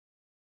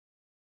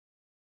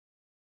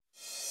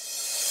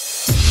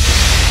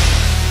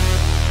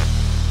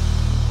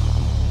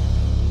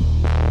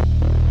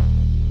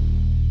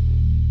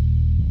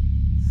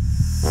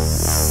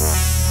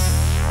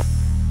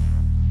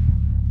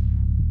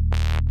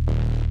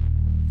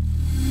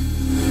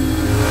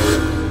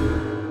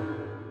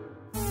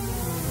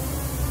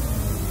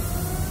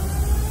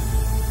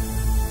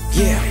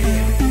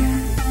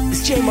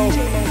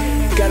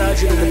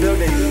Arjun in the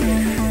building.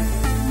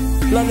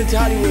 London to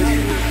Hollywood,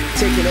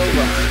 taking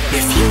over.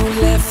 If you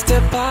left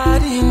the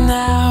party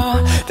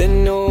now,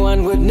 then no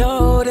one would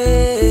notice.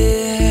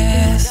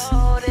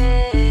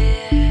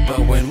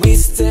 But when we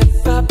step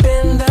up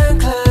in the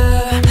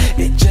club,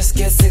 it just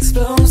gets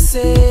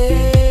explosive.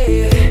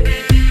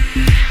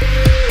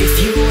 If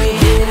you ain't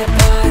here to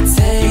party,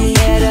 you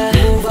better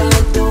move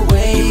out the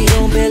way. You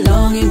don't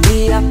belong in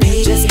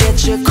VIP. Just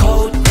get your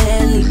coat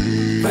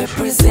and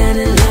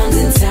representing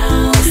London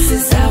town. This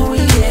is how we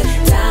get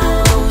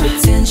down.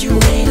 Pretend you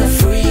ain't a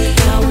freak.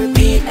 Now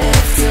repeat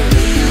after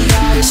me.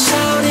 Gotta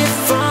shout it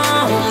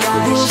from the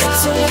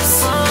rooftops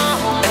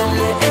and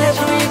let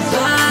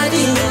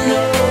everybody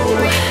know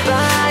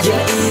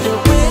you're either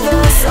with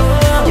us or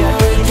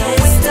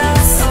against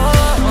us.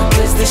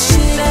 'Cause the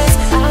shit is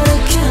out of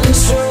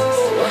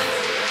control.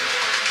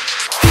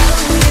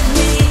 Come with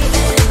me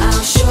and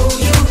I'll show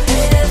you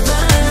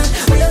heaven.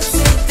 We'll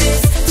take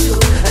this to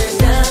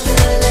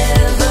another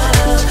level.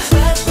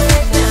 But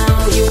right now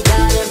you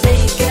gotta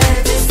make a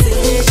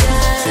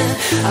decision.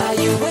 Are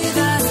you with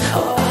us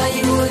or are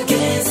you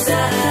against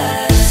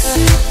us?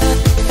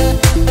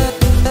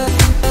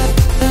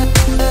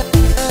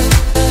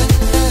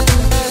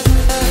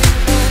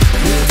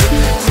 We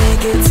don't have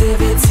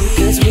negativity,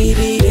 'cause we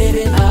be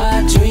living our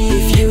dream.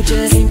 If you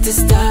just seem to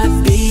stop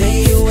beat, then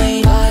you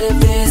ain't part of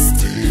this.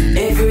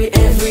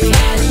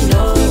 Everybody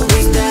knows.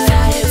 Bring that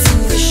fire to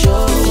the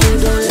show. You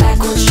don't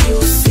like what you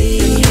see,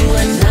 you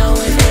are now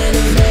an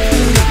enemy.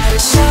 Gotta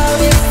shout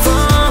it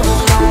from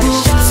the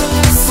rooftops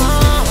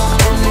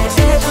and let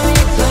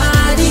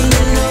everybody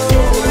know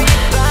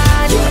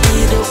you're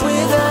either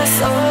with us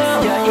or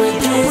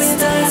against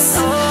us.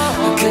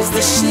 'Cause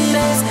the shit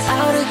is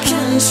out of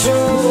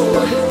control.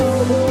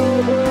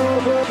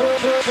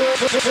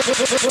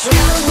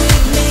 Come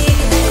with me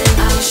and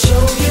I'll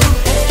show you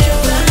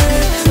heaven.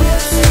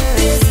 We'll take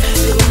this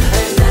to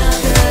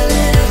another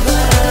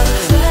level.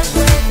 But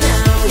right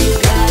now you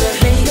gotta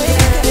make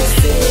a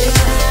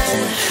decision.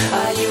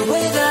 Are you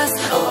with us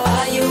or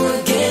are you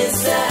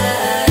against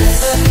us?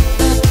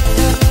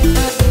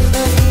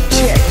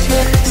 Check,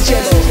 it's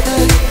Jay Mo.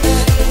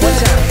 One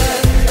time,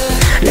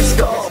 let's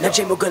go. Now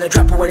Jay Mo gonna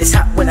drop it when it's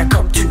hot, when I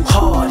come too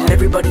hard. And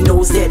everybody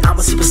knows that I'm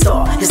a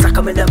superstar. It's like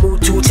I'm in the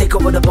mood to take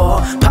over the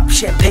bar. Pop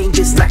champagne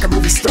just like a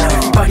movie star.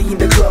 Everybody in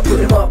the club, put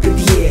them up in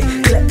the air.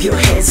 Clap your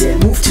hands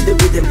and move to the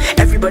rhythm.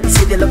 Everybody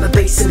say they love the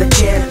bass in the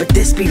jam, but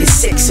this beat is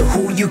sick, so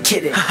who you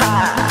kidding? Ha!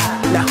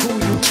 Now who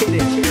you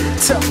kidding?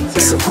 Tell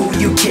me, so who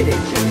you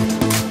kidding?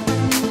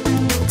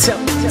 Tell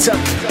me,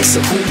 so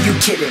who you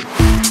kidding?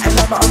 And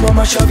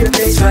I'ma show your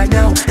face right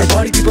now. And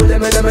party people,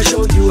 let me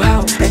show you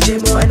how. And Jay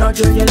Mo and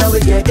Arjun, you know we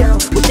get down.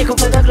 We take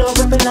over the globe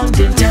up in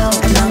London town.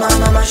 And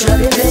I'ma show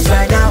your face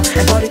right now.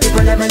 And party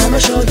people, let me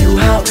show you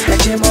how. And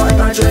Jay Mo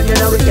and Arjun, you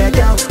know we get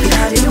down. We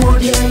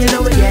Hollywood, yeah, you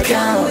know we get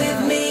down. Come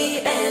with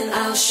me and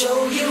I'll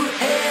show you